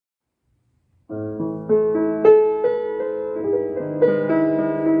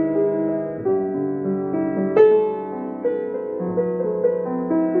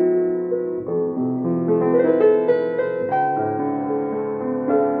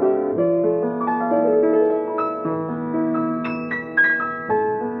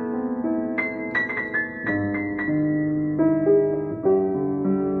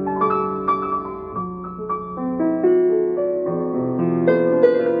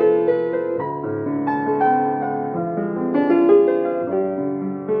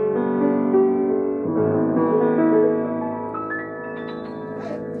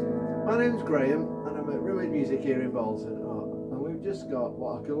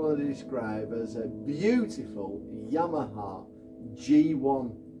what I can only describe as a beautiful Yamaha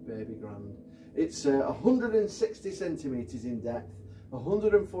G1 baby grand. It's 160 centimetres in depth,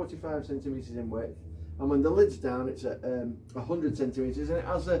 145 centimetres in width, and when the lid's down it's at 100 centimetres, and it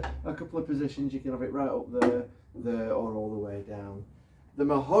has a couple of positions. You can have it right up there or all the way down. The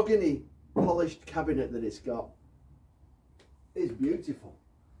mahogany polished cabinet that it's got is beautiful.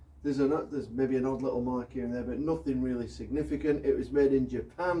 There's maybe an odd little mark here and there, but nothing really significant. It was made in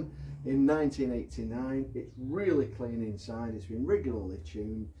Japan in 1989. It's really clean inside. It's been regularly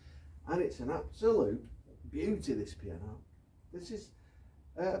tuned, and it's an absolute beauty, this piano. This is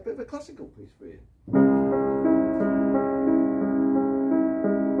a bit of a classical piece for you.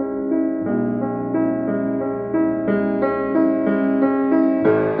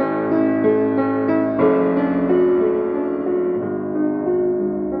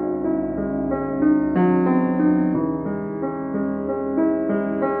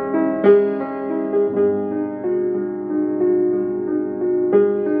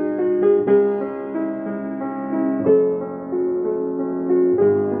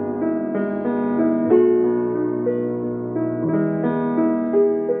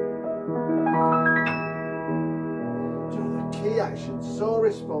 Action, so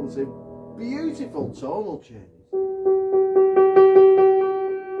responsive, beautiful tonal changes,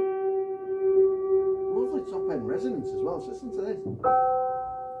 lovely top end resonance as well. So listen to this.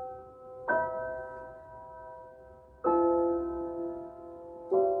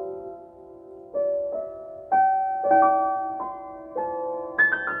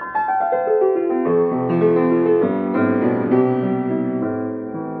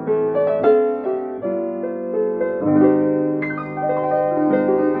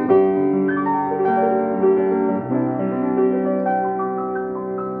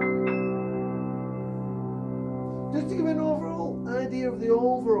 Just to give an overall idea of the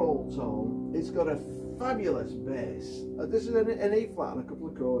overall tone, it's got a fabulous bass. This is an E flat and a couple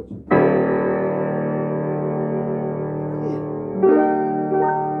of chords. Brilliant.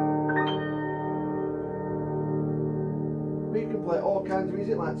 But you can play all kinds of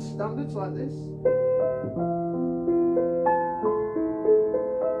music, like standards like this.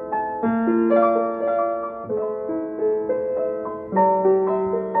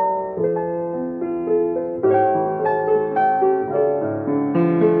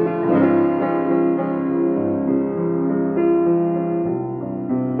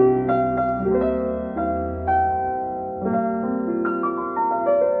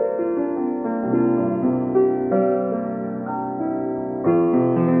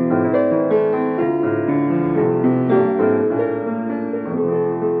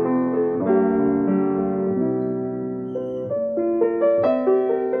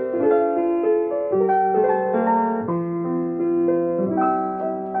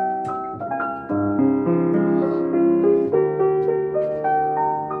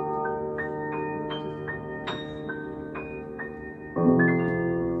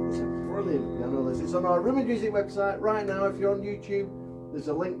 It's on our Room and Music website right now. If you're on YouTube, there's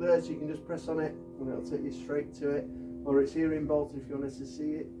a link there, so you can just press on it and it'll take you straight to it. Or it's here in Bolton if you wanted to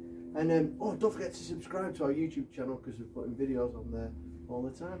see it. And oh, don't forget to subscribe to our YouTube channel, because we're putting videos on there all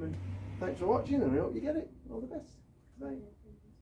the time. And thanks for watching, and I hope you get it. All the best. Bye.